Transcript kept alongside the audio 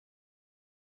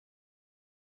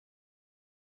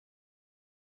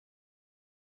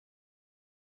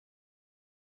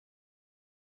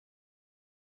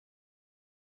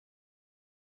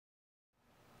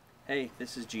Hey,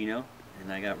 this is Gino,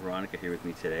 and I got Veronica here with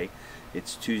me today.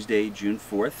 It's Tuesday, June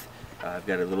 4th. I've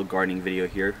got a little gardening video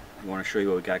here. I want to show you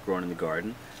what we got growing in the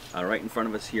garden. Right in front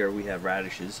of us here we have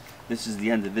radishes. This is the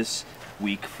end of this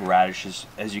week for radishes.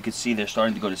 As you can see, they're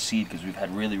starting to go to seed because we've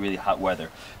had really hot weather.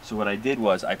 So what I did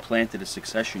was I planted a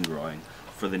succession growing.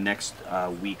 For the next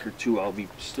week or two I'll be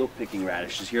still picking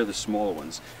radishes. Here are the smaller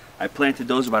ones. I planted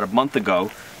those about a month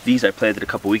ago. These I planted a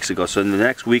couple weeks ago. So in the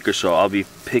next week or so I'll be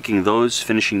picking those,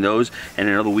 finishing those, and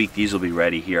in another week these will be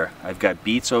ready here. I've got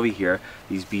beets over here.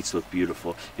 These beets look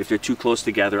beautiful. If they're too close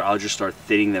together I'll just start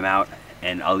thinning them out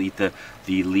and I'll eat the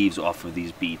leaves off of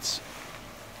these beets.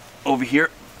 Over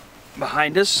here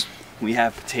behind us we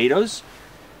have potatoes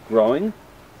growing.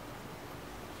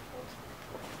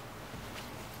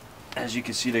 As you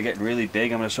can see, they're getting really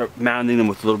big. I'm going to start mounding them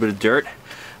with a little bit of dirt.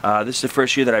 This is the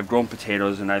first year that I've grown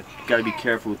potatoes, and I've got to be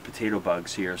careful with potato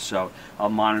bugs here, so I'll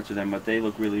monitor them, but they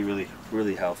look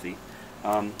really healthy.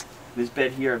 This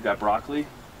bed here I've got broccoli.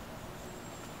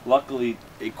 Luckily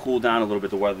it cooled down a little bit,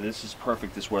 the weather. This is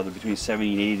perfect, this weather, between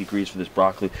 70 and 80 degrees for this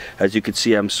broccoli. As you can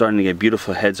see, I'm starting to get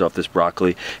beautiful heads off this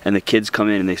broccoli, and the kids come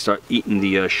in and they start eating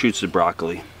the shoots of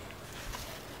broccoli.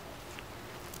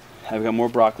 I've got more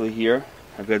broccoli here.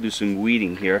 I've got to do some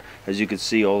weeding here. As you can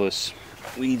see, all this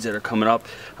weeds that are coming up.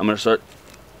 I'm going to start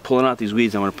pulling out these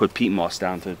weeds. I'm going to put peat moss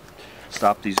down to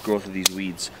stop these growth of these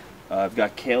weeds. I've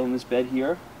got kale in this bed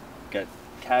here. Got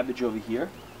cabbage over here.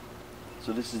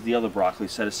 So this is the other broccoli,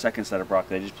 second set of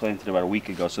broccoli. I just planted about a week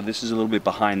ago. So this is a little bit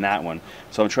behind that one.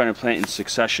 So I'm trying to plant in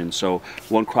succession. So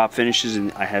one crop finishes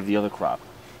and I have the other crop.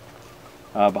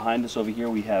 Behind us over here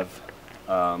we have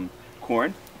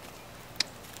corn.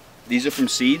 These are from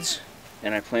seeds,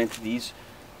 and I planted these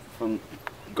from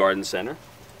garden center.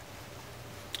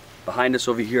 Behind us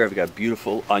over here I've got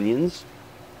beautiful onions.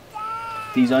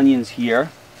 These onions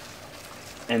here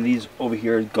and these over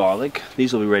here are garlic.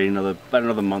 These will be ready in about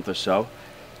another month or so.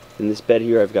 In this bed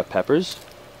here I've got peppers.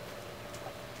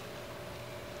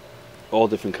 All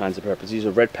different kinds of peppers. These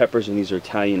are red peppers and these are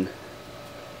Italian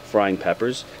frying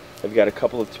peppers. I've got a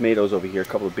couple of tomatoes over here, a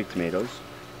couple of big tomatoes.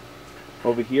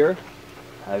 Over here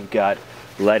I've got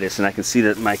lettuce, and I can see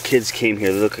that my kids came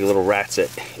here. They look like little rats that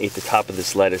ate the top of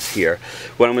this lettuce here.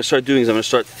 What I'm going to start doing is I'm going to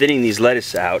start thinning these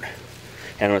lettuce out,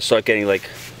 and I'm going to start getting like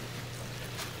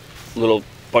little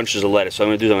bunches of lettuce. So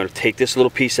I'm going to take this little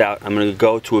piece out, I'm going to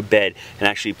go to a bed and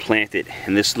actually plant it,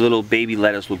 and this little baby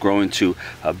lettuce will grow into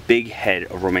a big head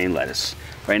of romaine lettuce.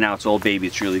 Right now it's all baby,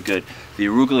 it's really good. The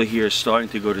arugula here is starting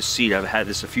to go to seed. I've had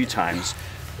this a few times.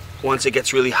 Once it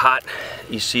gets really hot,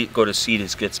 you see it go to seed,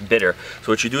 it gets bitter.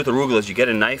 So what you do with arugula is you get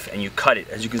a knife and you cut it.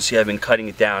 As you can see, I've been cutting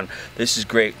it down. This is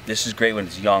great. This is great when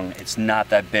it's young. It's not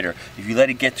that bitter. If you let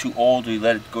it get too old or you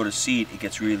let it go to seed, it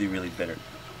gets really bitter. There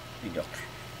you go.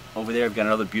 Over there I've got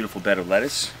another beautiful bed of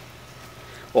lettuce.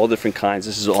 All different kinds.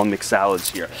 This is all mixed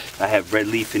salads here. I have red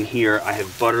leaf in here. I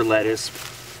have butter lettuce.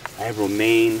 I have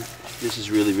romaine. This is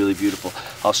really beautiful.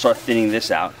 I'll start thinning this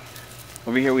out.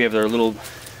 Over here we have our little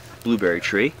blueberry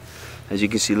tree. As you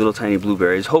can see, little tiny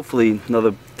blueberries. Hopefully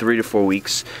another 3 to 4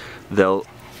 weeks they'll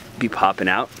be popping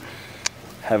out.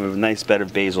 Have a nice bed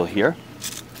of basil here.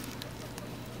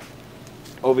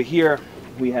 Over here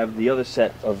we have the other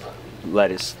set of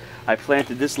lettuce. I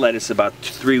planted this lettuce about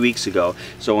 3 weeks ago.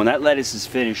 So when that lettuce is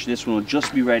finished, this one will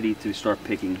just be ready to start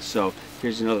picking. So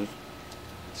here's another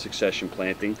succession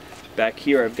planting. Back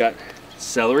here I've got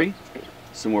celery,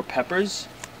 some more peppers.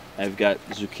 I've got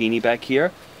zucchini back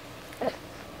here.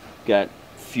 Got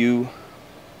a few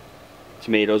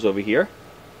tomatoes over here.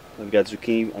 We've got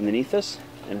zucchini underneath us,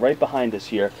 and right behind us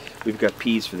here we've got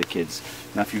peas for the kids.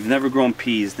 Now if you've never grown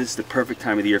peas, this is the perfect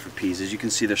time of the year for peas. As you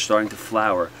can see, they're starting to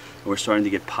flower and we're starting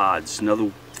to get pods.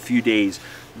 Another few days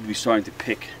we'll be starting to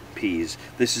pick peas.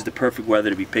 This is the perfect weather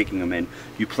to be picking them in.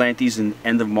 You plant these in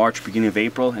end of March, beginning of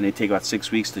April, and they take about 6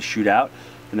 weeks to shoot out,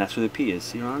 and that's where the pea is.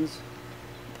 See, Hans?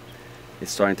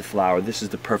 It's starting to flower. This is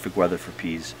the perfect weather for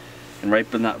peas. And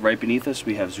right beneath us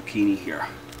we have zucchini here.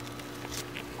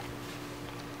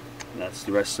 And that's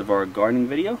the rest of our gardening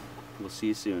video. We'll see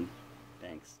you soon.